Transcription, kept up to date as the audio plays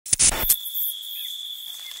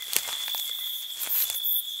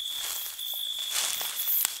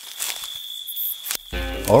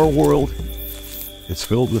Our world, it's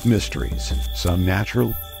filled with mysteries, some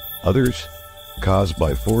natural, others caused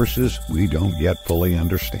by forces we don't yet fully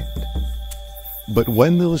understand. But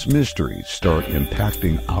when those mysteries start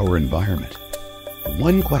impacting our environment,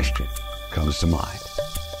 one question comes to mind.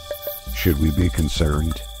 Should we be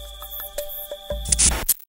concerned?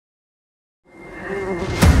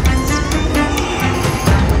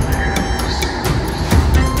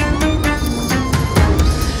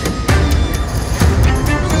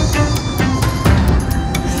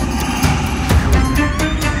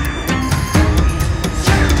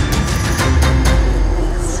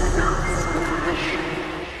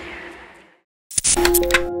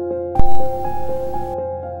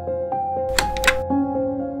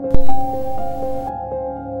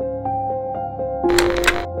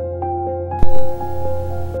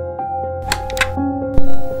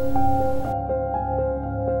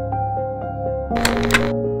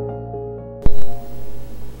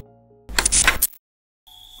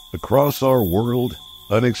 Across our world,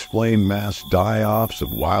 unexplained mass die-offs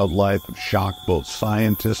of wildlife have shocked both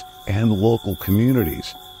scientists and local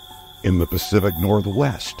communities. In the Pacific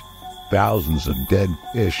Northwest, thousands of dead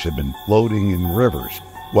fish have been floating in rivers,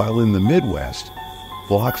 while in the Midwest,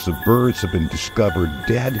 flocks of birds have been discovered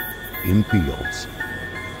dead in fields.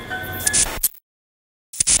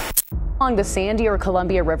 Along the Sandy or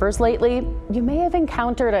Columbia rivers lately, you may have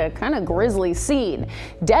encountered a kind of grisly scene.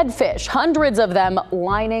 Dead fish, hundreds of them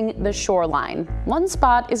lining the shoreline. One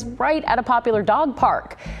spot is right at a popular dog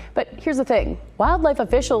park. But here's the thing, wildlife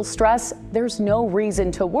officials stress there's no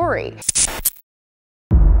reason to worry.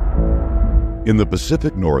 In the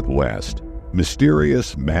Pacific Northwest,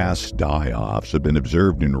 mysterious mass die-offs have been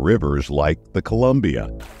observed in rivers like the Columbia,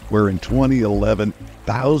 where in 2011,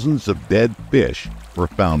 thousands of dead fish were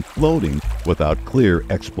found floating without clear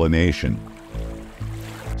explanation.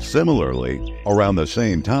 Similarly, around the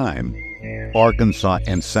same time, Arkansas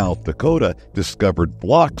and South Dakota discovered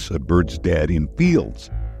flocks of birds dead in fields.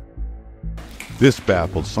 This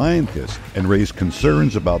baffled scientists and raised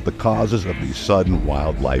concerns about the causes of these sudden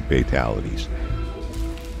wildlife fatalities.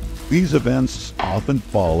 These events often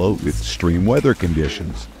follow extreme weather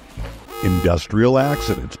conditions, industrial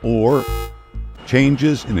accidents, or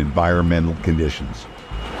changes in environmental conditions.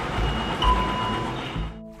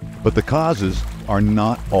 But the causes are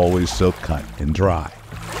not always so cut and dry.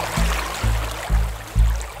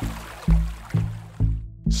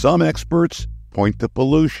 Some experts point to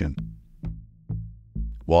pollution,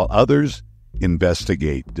 while others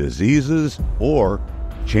investigate diseases or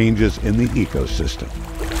changes in the ecosystem.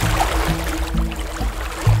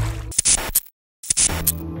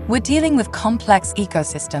 We're dealing with complex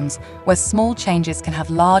ecosystems where small changes can have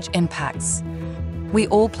large impacts. We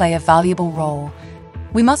all play a valuable role.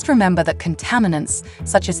 We must remember that contaminants,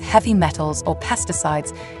 such as heavy metals or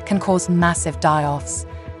pesticides, can cause massive die-offs.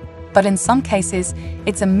 But in some cases,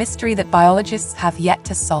 it's a mystery that biologists have yet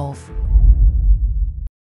to solve.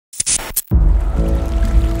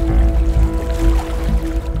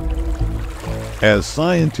 As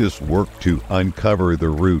scientists work to uncover the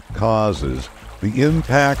root causes, the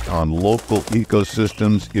impact on local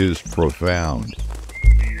ecosystems is profound.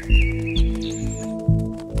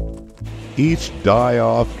 Each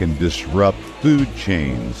die-off can disrupt food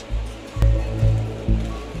chains,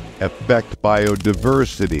 affect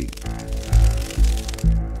biodiversity,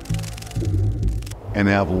 and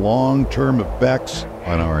have long-term effects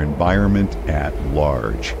on our environment at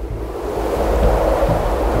large.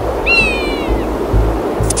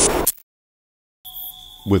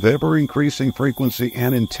 With ever-increasing frequency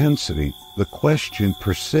and intensity, the question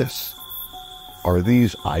persists. Are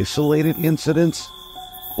these isolated incidents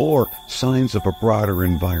or signs of a broader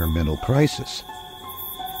environmental crisis?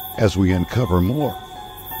 As we uncover more,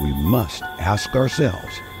 we must ask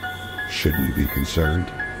ourselves, should we be concerned?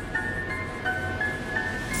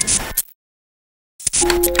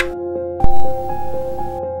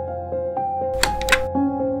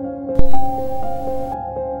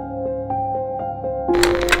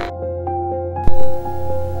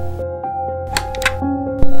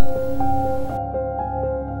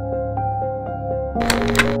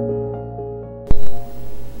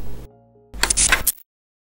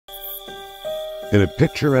 In a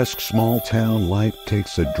picturesque small town, life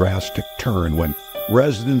takes a drastic turn when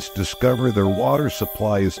residents discover their water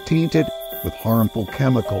supply is tainted with harmful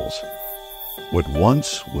chemicals. What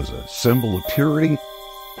once was a symbol of purity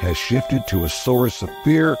has shifted to a source of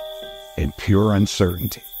fear and pure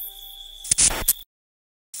uncertainty.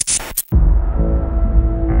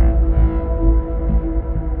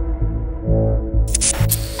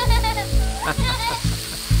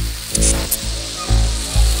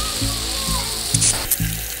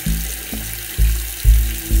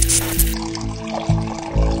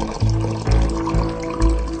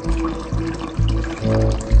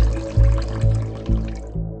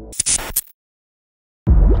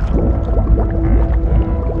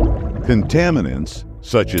 Contaminants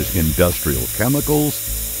such as industrial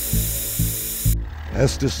chemicals,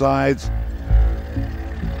 pesticides,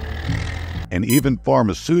 and even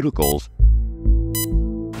pharmaceuticals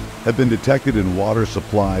have been detected in water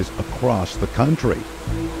supplies across the country.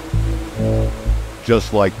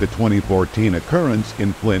 Just like the 2014 occurrence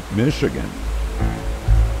in Flint, Michigan.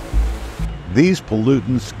 These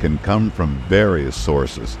pollutants can come from various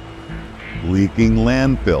sources: leaking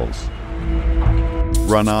landfills,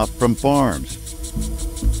 runoff from farms,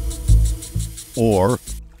 or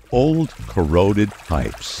old corroded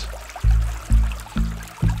pipes.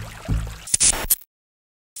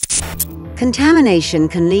 Contamination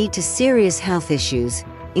can lead to serious health issues,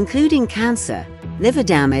 including cancer, liver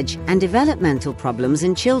damage, and developmental problems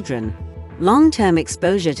in children. Long-term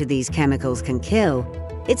exposure to these chemicals can kill.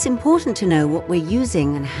 It's important to know what we're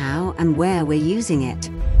using and how and where we're using it.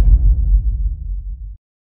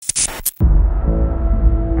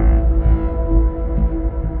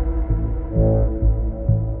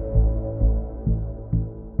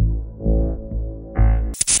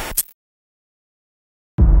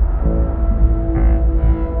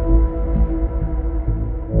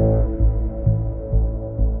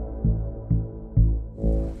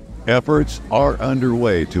 Efforts are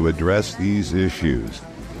underway to address these issues.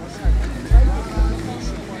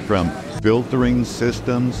 From filtering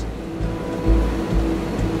systems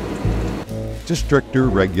to stricter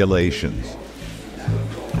regulations.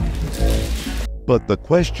 But the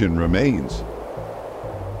question remains,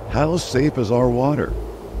 how safe is our water?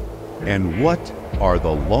 And what are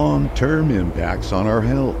the long-term impacts on our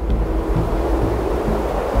health?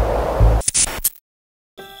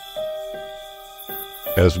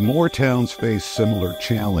 As more towns face similar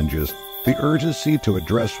challenges, the urgency to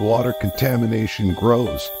address water contamination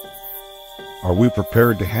grows. Are we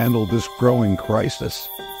prepared to handle this growing crisis?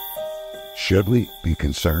 Should we be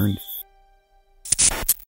concerned?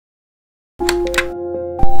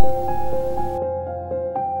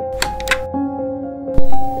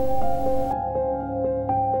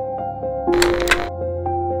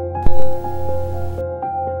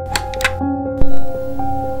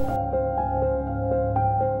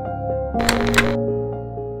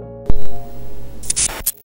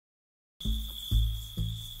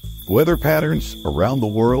 Weather patterns around the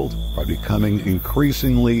world are becoming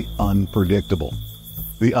increasingly unpredictable.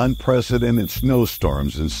 The unprecedented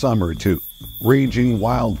snowstorms in summer to raging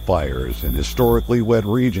wildfires in historically wet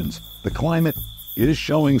regions, the climate is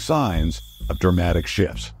showing signs of dramatic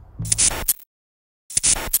shifts.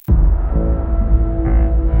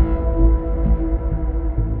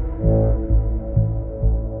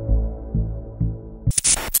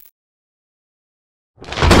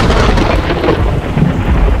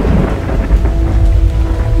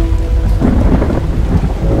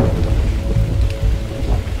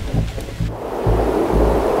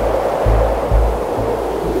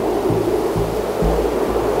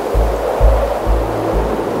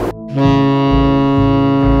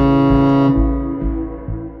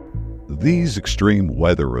 These extreme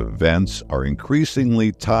weather events are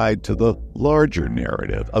increasingly tied to the larger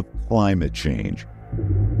narrative of climate change,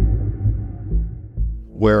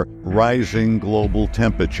 where rising global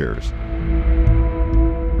temperatures,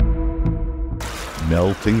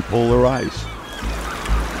 melting polar ice,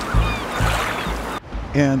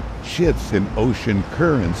 and shifts in ocean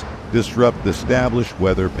currents disrupt established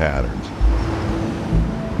weather patterns.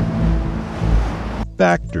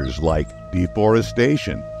 Factors like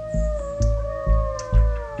deforestation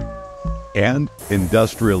and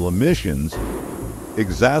industrial emissions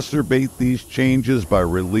exacerbate these changes by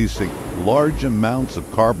releasing large amounts of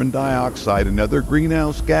carbon dioxide and other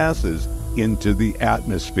greenhouse gases into the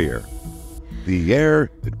atmosphere, the air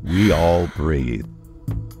that we all breathe.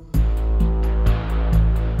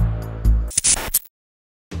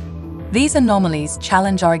 These anomalies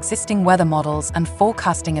challenge our existing weather models and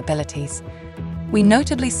forecasting abilities. We're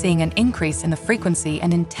notably seeing an increase in the frequency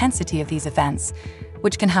and intensity of these events,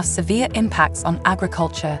 which can have severe impacts on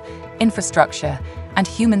agriculture, infrastructure, and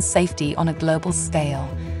human safety on a global scale.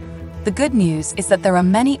 The good news is that there are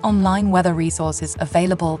many online weather resources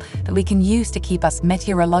available that we can use to keep us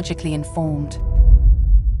meteorologically informed.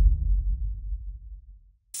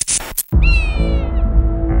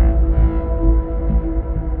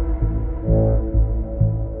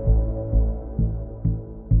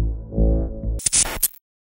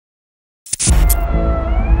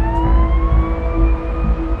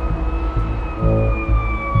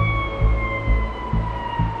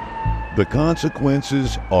 The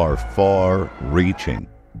consequences are far-reaching,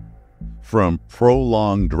 from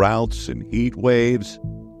prolonged droughts and heat waves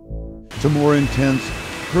to more intense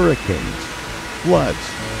hurricanes, floods,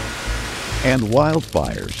 and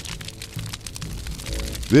wildfires.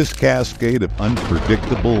 This cascade of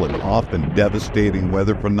unpredictable and often devastating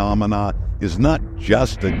weather phenomena is not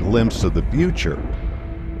just a glimpse of the future,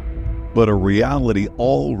 but a reality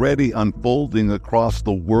already unfolding across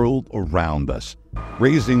the world around us,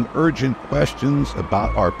 raising urgent questions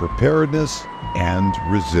about our preparedness and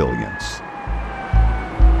resilience.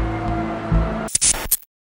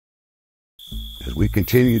 As we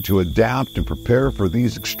continue to adapt and prepare for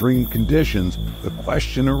these extreme conditions, the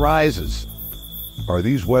question arises, are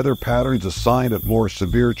these weather patterns a sign of more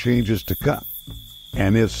severe changes to come?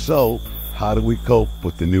 And if so, how do we cope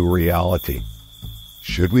with the new reality?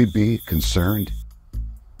 Should we be concerned?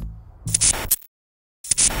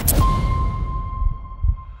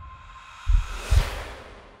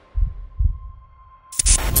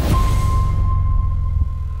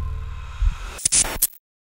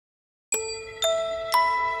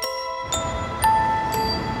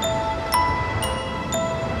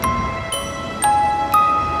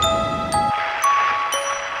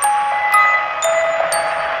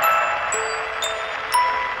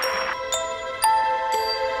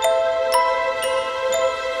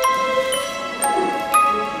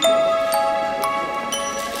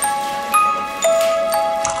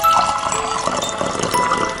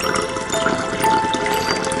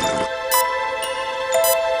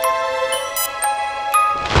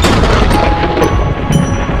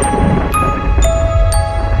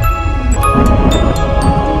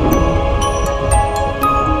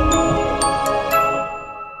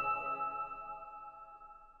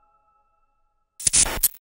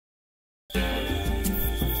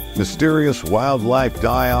 Mysterious wildlife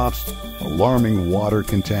die-offs, alarming water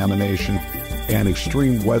contamination, and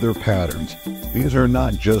extreme weather patterns. These are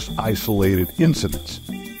not just isolated incidents,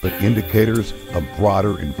 but indicators of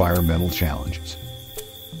broader environmental challenges.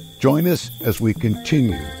 Join us as we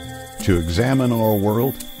continue to examine our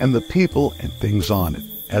world and the people and things on it,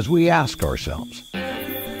 as we ask ourselves,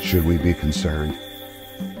 should we be concerned?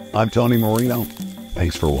 I'm Tony Marino.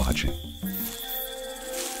 Thanks for watching.